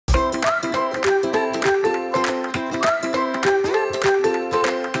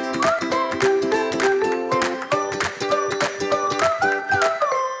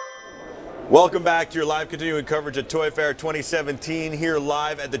Welcome back to your live continuing coverage at Toy Fair 2017 here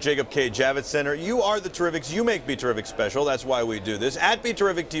live at the Jacob K. Javits Center. You are the Terrifics. You make BeTerrific special. That's why we do this. At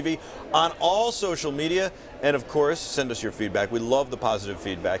BeTerrific TV on all social media. And of course, send us your feedback. We love the positive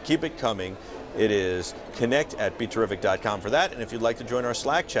feedback. Keep it coming. It is connect@beterrific.com for that. And if you'd like to join our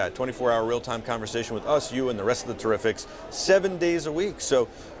Slack chat, 24-hour real-time conversation with us, you, and the rest of the Terrifics 7 days a week. So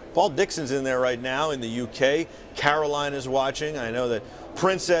Paul Dixon's in there right now in the UK. Caroline is watching. I know that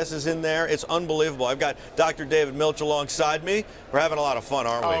Princess is in there. It's unbelievable. I've got Dr. David Milch alongside me. We're having a lot of fun,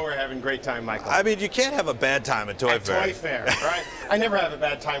 aren't we? Oh, we're having a great time, Michael. I mean, you can't have a bad time at Toy Fair. Toy Fair, right? I never have a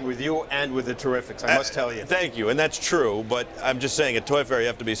bad time with you and with the Terrifics, I must tell you. Thank you, and that's true, but I'm just saying at Toy Fair you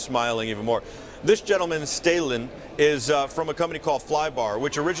have to be smiling even more. This gentleman, Stalyn, is from a company called Flybar,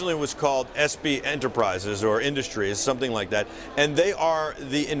 which originally was called SB Enterprises or Industries, something like that. And they are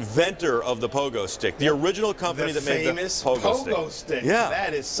the inventor of the Pogo stick, the original company that made the Pogo stick. Yeah.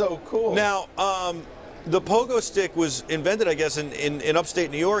 That is so cool. Now, the Pogo stick was invented, I guess, in upstate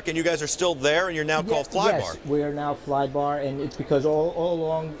New York, and you guys are still there, and you're now called Flybar. Yes, we are now Flybar, and it's because all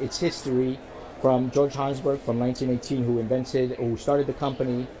along its history, from George Heinsberg from 1918, who started the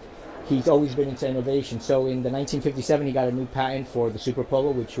company. He's always been into innovation. So in the 1957, he got a new patent for the Super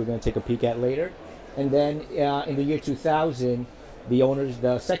Pogo, which we're going to take a peek at later. And then in the year 2000,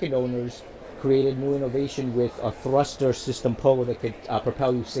 the second owners, created new innovation with a thruster system Pogo that could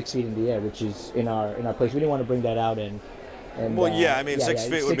propel you 6 feet in the air, which is in our place. We didn't want to bring that out well, yeah, I mean, 6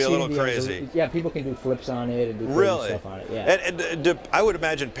 feet would be a little crazy. Yeah, people can do flips on it and do crazy stuff on it. Yeah. And I would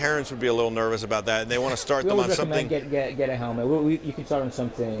imagine parents would be a little nervous about that, and they want to start them on something. Get a helmet. You can start on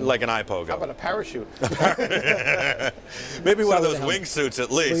something like an iPogo. How about a parachute? Maybe one of those wingsuits at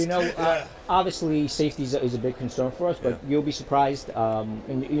least. Well, you know, obviously safety is a big concern for us, but you'll be surprised,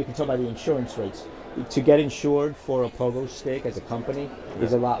 and you can tell by the insurance rates. To get insured for a Pogo stick as a company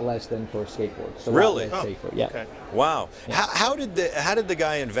is a lot less than for a skateboard. So really? A lot less safer. Yeah. Okay. Wow. Yeah. How did the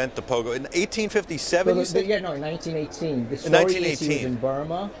guy invent the Pogo in 1857? Yeah, no, in 1918. The story is he was in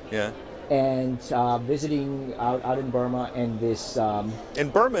Burma. Yeah. And visiting out in Burma, and this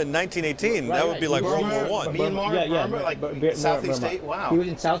in Burma in 1918, that would be like World War I. Myanmar, like Southeast Asia. Wow. He was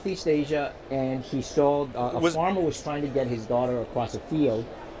in Southeast Asia, and he saw a farmer was trying to get his daughter across a field.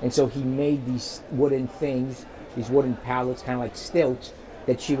 And so he made these wooden things, these wooden pallets, kind of like stilts,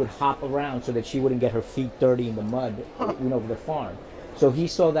 that she would hop around so that she wouldn't get her feet dirty in the mud, over the farm. So he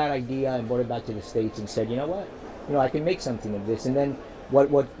saw that idea and brought it back to the States and said, you know what, I can make something of this. And then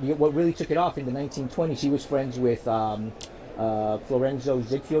what really took it off in the 1920s, he was friends with Florenzo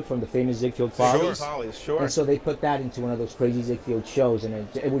Ziegfeld from the famous Ziegfeld Follies. Sure. And so they put that into one of those crazy Ziegfeld shows, and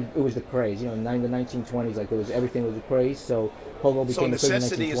it was the craze. In the 1920s, like everything was a craze. So Pogo became the craze in the 1920s. So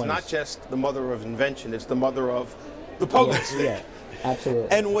necessity is not just the mother of invention; it's the mother of the Pogo stick. Yeah. Absolutely.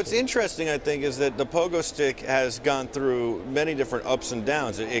 And what's interesting, I think, is that the Pogo stick has gone through many different ups and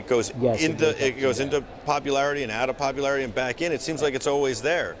downs. It goes into popularity and out of popularity and back in. It seems like it's always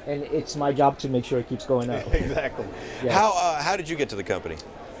there. And it's my job to make sure it keeps going up. Exactly. Yeah. How did you get to the company?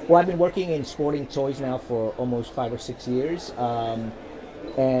 Well, I've been working in sporting toys now for almost 5 or 6 years.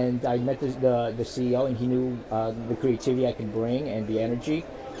 And I met the CEO, and he knew the creativity I could bring and the energy.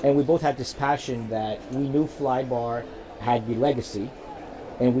 And we both had this passion that we knew Flybar had the legacy,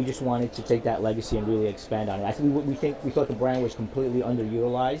 and we just wanted to take that legacy and really expand on it. I think we thought the brand was completely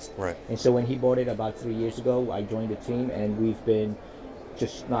underutilized. Right. And so when he bought it about 3 years ago, I joined the team, and we've been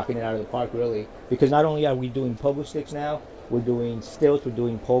just knocking it out of the park, really. Because not only are we doing Pogo sticks now, we're doing stilts, we're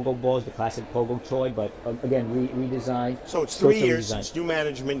doing Pogo balls, the classic Pogo toy, but again, redesigned. So it's 3 years since new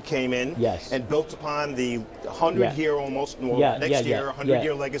management came in, and built upon the 100-year next year,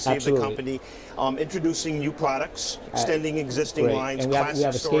 100-year legacy of the company, introducing new products, extending existing lines, and we have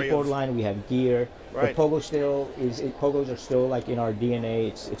a skateboard line, we have gear. Right. But Pogos are still like in our DNA.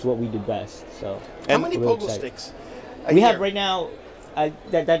 It's what we do best. So. How many Pogo sticks? We have right now.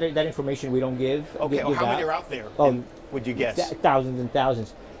 That information we don't give. Okay, how many are out there? Would you guess? Thousands and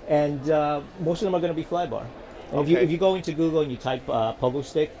thousands, and most of them are going to be Flybar. And if you go into Google and you type Pogo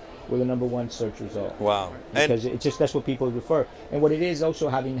stick, we're the #1 search result. Wow! Because that's what people refer. And what it is also,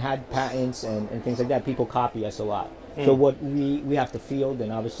 having had patents and things like that, people copy us a lot. So what we have to field,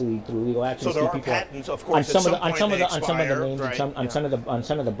 and obviously through legal action. So there are patents, of course, on some of the names, on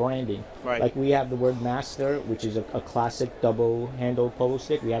some of the branding. Right. Like we have the word Master, which is a classic double-handle Pogo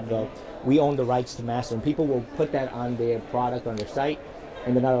stick. We own the rights to Master, and people will put that on their product, on their site,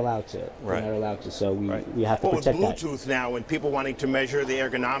 and they're not allowed to. They're not allowed to. So we have to protect that. Bluetooth now, and people wanting to measure the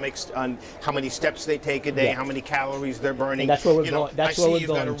ergonomics on how many steps they take a day, how many calories they're burning. And that's where we're going. That's where we're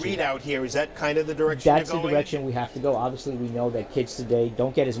going. I see you've got a readout here. Is that kind of the direction That's the direction we have to go. Obviously, we know that kids today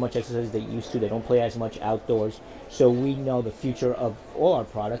don't get as much exercise as they used to. They don't play as much outdoors. So we know the future of all our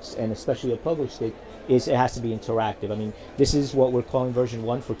products, and especially a Pogo stick, is it has to be interactive. I mean, this is what we're calling version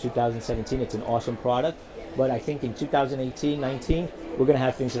 1 for 2017. It's an awesome product. But I think in 2018, 19, we're going to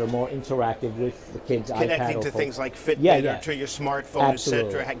have things that are more interactive with the kids' Connecting iPad to things like Fitbit or to your smartphone,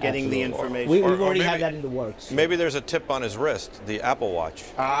 etc., getting the information. We've already had that in the works. Maybe there's a tip on his wrist, the Apple Watch.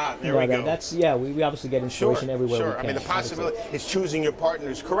 Ah, there we go. That's, we obviously get inspiration everywhere we can. I mean, the possibility is choosing your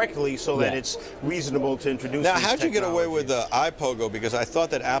partners correctly so that it's reasonable to introduce Now, these how'd you get away with the iPogo? Because I thought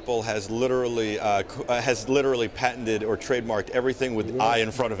that Apple has literally patented or trademarked everything with I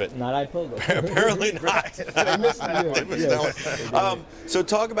in front of it. Not iPogo. Apparently not. I missed that. So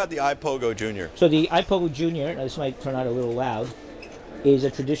talk about the iPogo Junior. So the iPogo Junior, this might turn out a little loud, is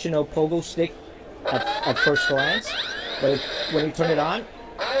a traditional Pogo stick at first glance. But when you turn it on,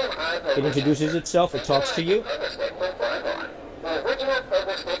 it introduces itself, it talks to you.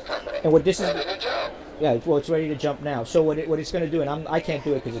 And what this is, it's ready to jump now. So what it's going to do, and I can't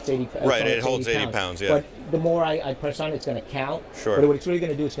do it because it's 80 pounds. Right, it holds 80 pounds, But the more I press on it, it's going to count. Sure. But what it's really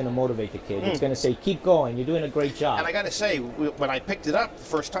going to do, it's going to motivate the kid. It's going to say, keep going, you're doing a great job. And I got to say, when I picked it up the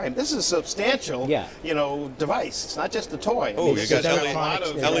first time, this is a substantial, device. It's not just a toy. Oh, you got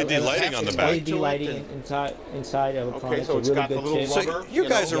LED lighting on the back. LED lighting inside electronics. Okay, so it's got the little rubber. So you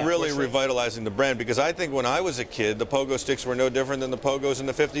guys are really revitalizing the brand, because I think when I was a kid, the Pogo sticks were no different than the Pogos in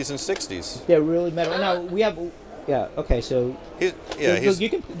the 50s and 60s. They're really metal. Now we have, okay, so you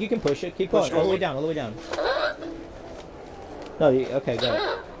can push it. Keep going all the way down, No, okay, go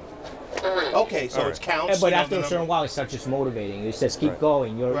ahead. Okay, so it's counts. But after a certain while, it starts just motivating. It says, keep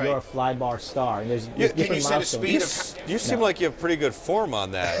going. You're a Flybar star. And there's different milestones. You seem like you have pretty good form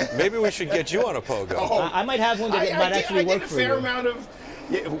on that. Maybe we should get you on a Pogo. I might have one that might actually work for you. I did a fair amount of...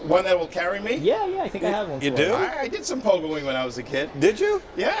 one that will carry me? Yeah, I think I have one. You do? I did some pogoing when I was a kid. Did you?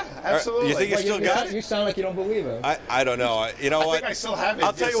 Yeah, absolutely. You think you still got it? You sound like you don't believe it. I don't know. You know what? I think I still have it.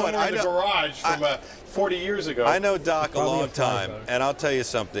 I'll tell you what. In the garage from 40 years ago. I know Doc a long time, and I'll tell you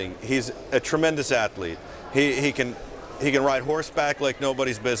something. He's a tremendous athlete. He can ride horseback like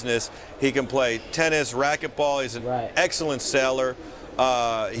nobody's business. He can play tennis, racquetball. He's an excellent sailor.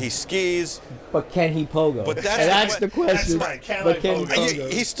 He skis. But can he pogo? But that's the question. That's right. Can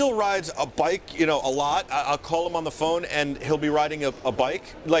he he still rides a bike, a lot. I'll call him on the phone, and he'll be riding a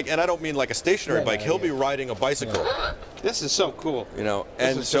bike. And I don't mean like a stationary bike. He'll be riding a bicycle. This is so cool.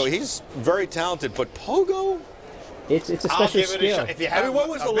 And so he's very talented. But pogo? It's a special skill. When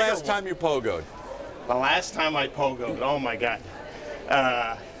was the last time you pogoed? The last time I pogoed, oh my God.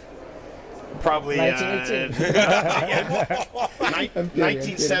 Probably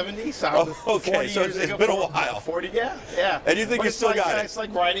 1970. So okay, so it's been a while. 40, yeah. And you think you still got it? It's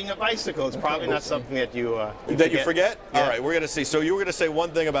like riding a bicycle. It's probably not something that you forget. Yeah. All right, we're gonna see. So you were gonna say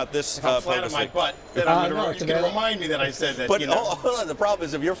one thing about this. If I'm flat on my butt, then you can remind me that I said that. But hold on, the problem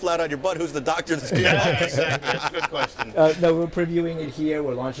is if you're flat on your butt, who's the doctor that's gonna Yeah, exactly. That's a good question. No, we're previewing it here.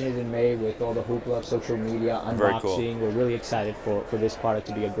 We're launching it in May with all the hoopla, social media, unboxing. Very cool. We're really excited for this product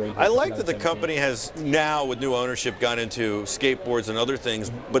to be a great. I like that the company has now, with new ownership, gone into skateboards and other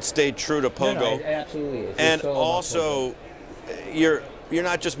things, but stayed true to Pogo. No, it absolutely is. And also, you're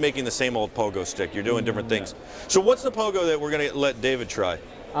not just making the same old Pogo stick. You're doing different things. So what's the Pogo that we're going to let David try?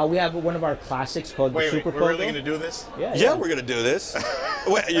 We have one of our classics called the Super Pogo. We're really going to do this? Yeah, we're going to do this.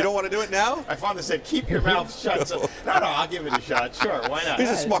 Wait, you don't want to do it now? My father said, keep your mouth shut. So, no, I'll give it a shot. Sure, why not?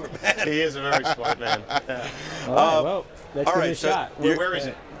 He's a smart man. He is a very smart man. Yeah. All right, well, let's give it a shot. Where is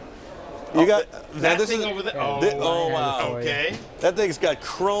it? You got that thing over there. Oh wow! Okay. That thing's got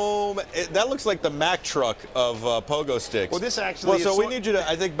chrome. That looks like the Mack truck of Pogo sticks. Well, this actually. So we need you to,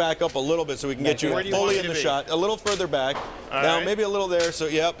 I think, back up a little bit so we can get you fully in the shot. A little further back. Now maybe a little there. So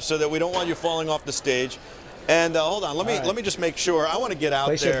so that we don't want you falling off the stage. And hold on, let me just make sure. I want to get out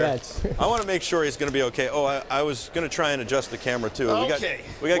Place there. Your bets. I want to make sure he's going to be okay. Oh, I was going to try and adjust the camera too. Okay.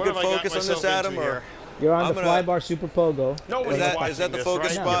 We got good focus on this, Adam. Or you're on the Flybar Super Pogo. No, is that the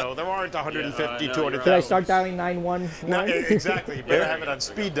focus spot? There aren't 150, 200,000. Should I start dialing 911? No, exactly. You better have it on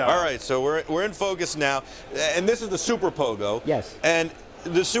speed dial. All right, so we're in focus now, and this is the Super Pogo. Yes. And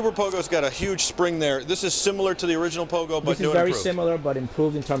the Super Pogo's got a huge spring there. This is similar to the original Pogo, but this is very similar, but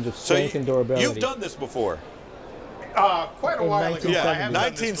improved in terms of strength and durability. You've done this before. Quite a while ago. Yeah,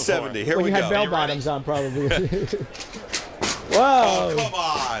 1970. Here we go. When you had bell bottoms on, probably. Whoa! Oh, come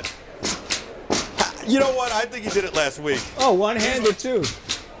on. You know what? I think he did it last week. Oh, one-handed too.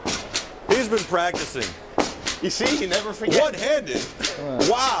 He's been practicing. You see, you never forget. One-handed.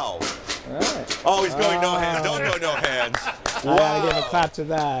 Wow. Right. Oh, he's going no hands. Don't go no hands. Wow. I gotta give a clap to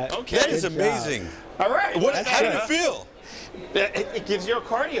that. Okay. That is amazing. All right. How did it feel? It gives you a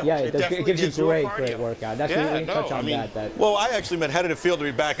cardio. Yeah, it gives you great workout. That's what we touch on that. Well, I actually meant how did it feel to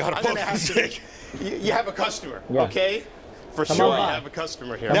be back on a pogo stick? You have a customer, okay? For Come sure, on you have a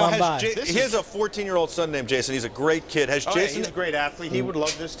customer here. Now, he has a 14-year-old son named Jason. He's a great kid. Has Jason? He's a great athlete. He would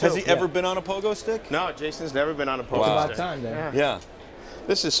love this too. Has he ever been on a pogo stick? No, Jason's never been on a pogo stick. stick. It's about time then. Yeah.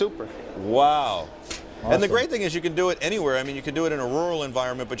 This is super. Wow. Awesome. And the great thing is you can do it anywhere. I mean, you can do it in a rural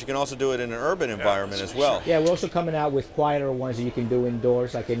environment, but you can also do it in an urban environment as well. Yeah, we're also coming out with quieter ones that you can do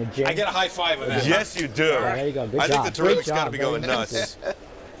indoors, like in a gym. I get a high five of that. Yes, you do. Yeah, there you go. Good I job. think the Terrifics got to be going nuts.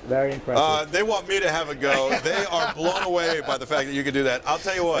 Very impressive. They want me to have a go. They are blown away by the fact that you can do that. I'll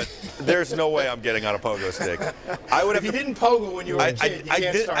tell you what, there's no way I'm getting on a pogo stick. I would have if you didn't pogo when you were a kid, you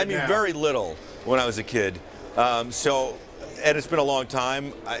can't start now. very little when I was a kid. And it's been a long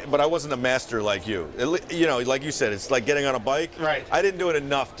time, but I wasn't a master like you. You know, like you said, it's like getting on a bike. Right. I didn't do it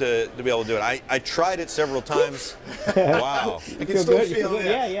enough to be able to do it. I tried it several times. Wow. I can still feel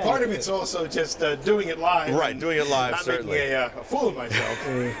that. Yeah, part of it's also just doing it live. Right, doing it live, not certainly. making a fool of myself.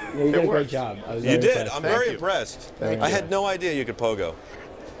 Yeah, you did a great job. You did. I'm very impressed. Thank I you. had no idea you could pogo.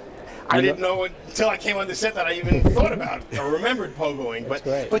 I didn't know until I came on the set that I even thought about or remembered pogoing.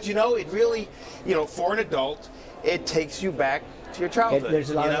 But you know, it really, you know, for an adult, it takes you back to your childhood. There's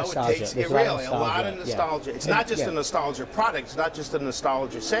a lot of nostalgia. It really a lot of nostalgia. Yeah. It's not just a nostalgia product. It's not just a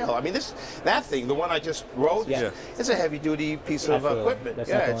nostalgia sale. I mean, that thing, the one I just wrote, it's a heavy-duty piece of equipment.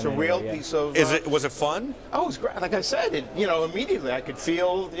 It's a real piece of. Was it fun? Oh, it was great. Like I said, immediately I could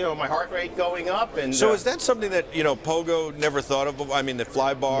feel, my heart rate going up. And so is that something that Pogo never thought of? I mean, the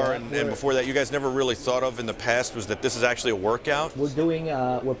Flybar and before that, you guys never really thought of in the past. Was that this is actually a workout? We're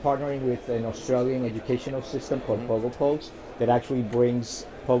partnering with an Australian educational system called Pogo Pogs that actually brings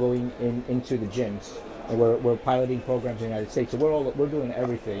pogoing into the gyms, and we're piloting programs in the United States. So we're doing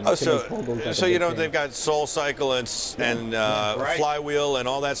everything. Oh, so they've got Soul Cycle and Flywheel and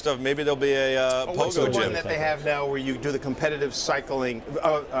all that stuff. Maybe there'll be a what's pogo the gym. One that they have now where you do the competitive cycling,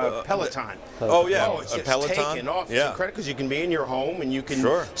 Peloton. Oh yeah, oh, it's a just Peloton. Taken off. Yeah, because you can be in your home and you can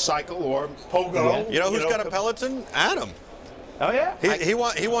cycle or pogo. You know who's got a Peloton? Adam. Oh yeah, he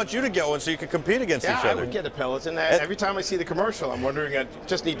wants you to get one so you can compete against each other. I would get a Peloton. Every time I see the commercial, I'm wondering. I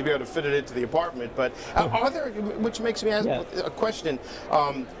just need to be able to fit it into the apartment. But are there? Which makes me ask a question.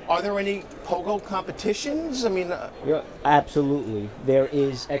 Are there any pogo competitions? I mean, absolutely. There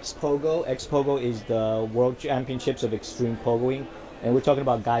is X-Pogo. X-Pogo is the World Championships of Extreme Pogoing, and we're talking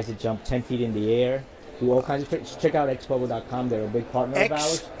about guys that jump 10 feet in the air. Do all kinds of tricks. Check out xpogo.com. They're a big partner of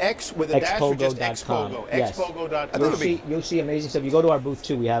ours. X with a dash or just xpogo? Yes. Xpogo.com. You'll see amazing stuff. You go to our booth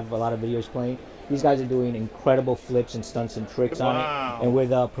too. We have a lot of videos playing. These guys are doing incredible flips and stunts and tricks on it, and we're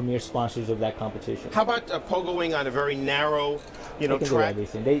the premier sponsors of that competition. How about pogoing on a very narrow, they can track? Do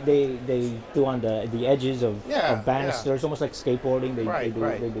everything. They do on the edges of banisters, almost like skateboarding. They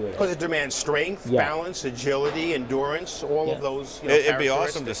do it. Because it demands strength, balance, agility, endurance, all of those. It'd be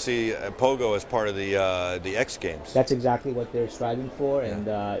awesome to see pogo as part of the X Games. That's exactly what they're striving for, and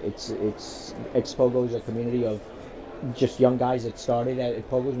it's X-Pogo is a community of just young guys that started at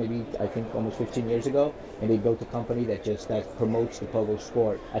Pogos maybe I think almost 15 years ago, and they built a company that promotes the Pogo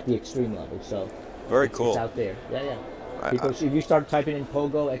sport at the extreme level. So very cool. It's out there. Because if you start typing in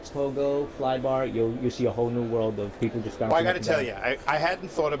Pogo, X-Pogo, Flybar, you'll see a whole new world of people just bouncing. Well, I got to tell you, I hadn't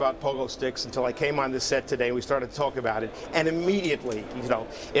thought about pogo sticks until I came on the set today and we started to talk about it. And immediately,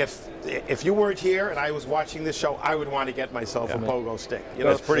 if you weren't here and I was watching this show, I would want to get myself a pogo stick.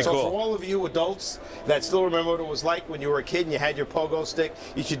 That's pretty cool. So for all of you adults that still remember what it was like when you were a kid and you had your pogo stick,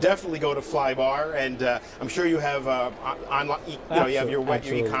 you should definitely go to Flybar. And I'm sure you have online. You have your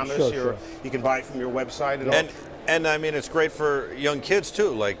e-commerce. You can buy from your website and all. And I mean, it's great for young kids too,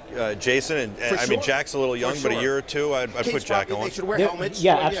 like Jason and I mean, Jack's a little young, but a year or two, I'd put Jack on. They should wear helmets.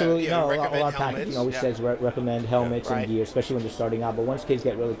 Yeah, absolutely. A lot of packaging always says recommend helmets and gear, especially when they're starting out. But once kids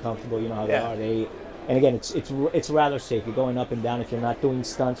get really comfortable, you know how they are. And again, it's rather safe. You're going up and down if you're not doing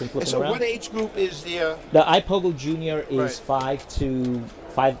stunts and flipping around. So what age group is the? The iPogo Junior is 5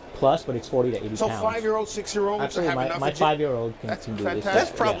 plus, but it's 40 to 80 pounds. So 5-year-olds, 6-year-olds absolutely. My 5-year-old can do this.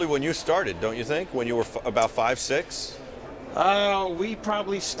 That's probably when you started, don't you think? When you were about 5, 6? We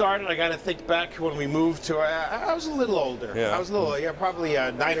probably started. I got to think back when we moved to. I was a little older. Yeah. I was a little, probably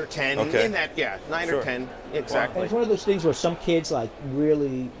 9 or 10. Okay. In that, 9 or 10, exactly. And it's one of those things where some kids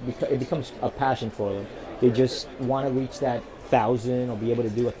really it becomes a passion for them. They just want to reach that 1,000 or be able to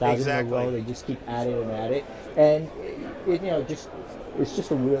do 1,000 in a row. They just keep at it and at it, and it's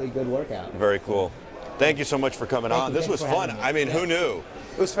just a really good workout. Very cool. Thank you so much for coming on. This was fun. I mean, who knew?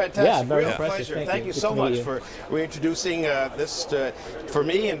 It was fantastic. Yeah, very Real impressive. pleasure. Thank you so much for reintroducing this for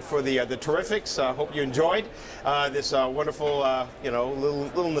me and for the Terrifics. Hope you enjoyed this wonderful,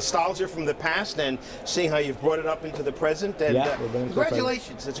 little nostalgia from the past and seeing how you've brought it up into the present. And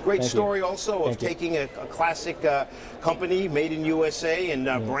congratulations! It's a great story also of taking a classic company made in USA and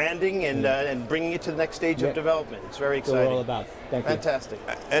branding and bringing it to the next stage of development. It's very exciting. That's what we're all about. Thank you. Fantastic.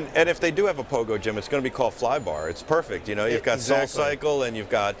 And if they do have a Pogo gym, it's going to be called Flybar. It's perfect. You know, you've got Soul Cycle and you've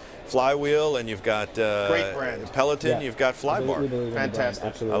got Flywheel and you've got great brand. Peloton. You've got Flybar. Fantastic.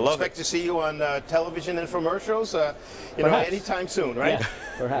 Absolutely. I love Expect to see you on television infomercials. Anytime soon, right? Yeah,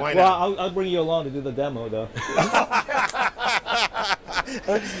 perhaps. Why not? Well, I'll bring you along to do the demo, though.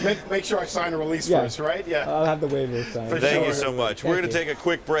 Make sure I sign a release first, right? Yeah. I'll have the waiver signed. Thank you so much. We're going to take a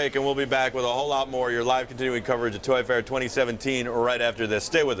quick break, and we'll be back with a whole lot more. Your live continuing coverage of Toy Fair 2017 right after this.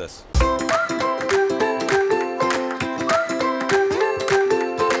 Stay with us.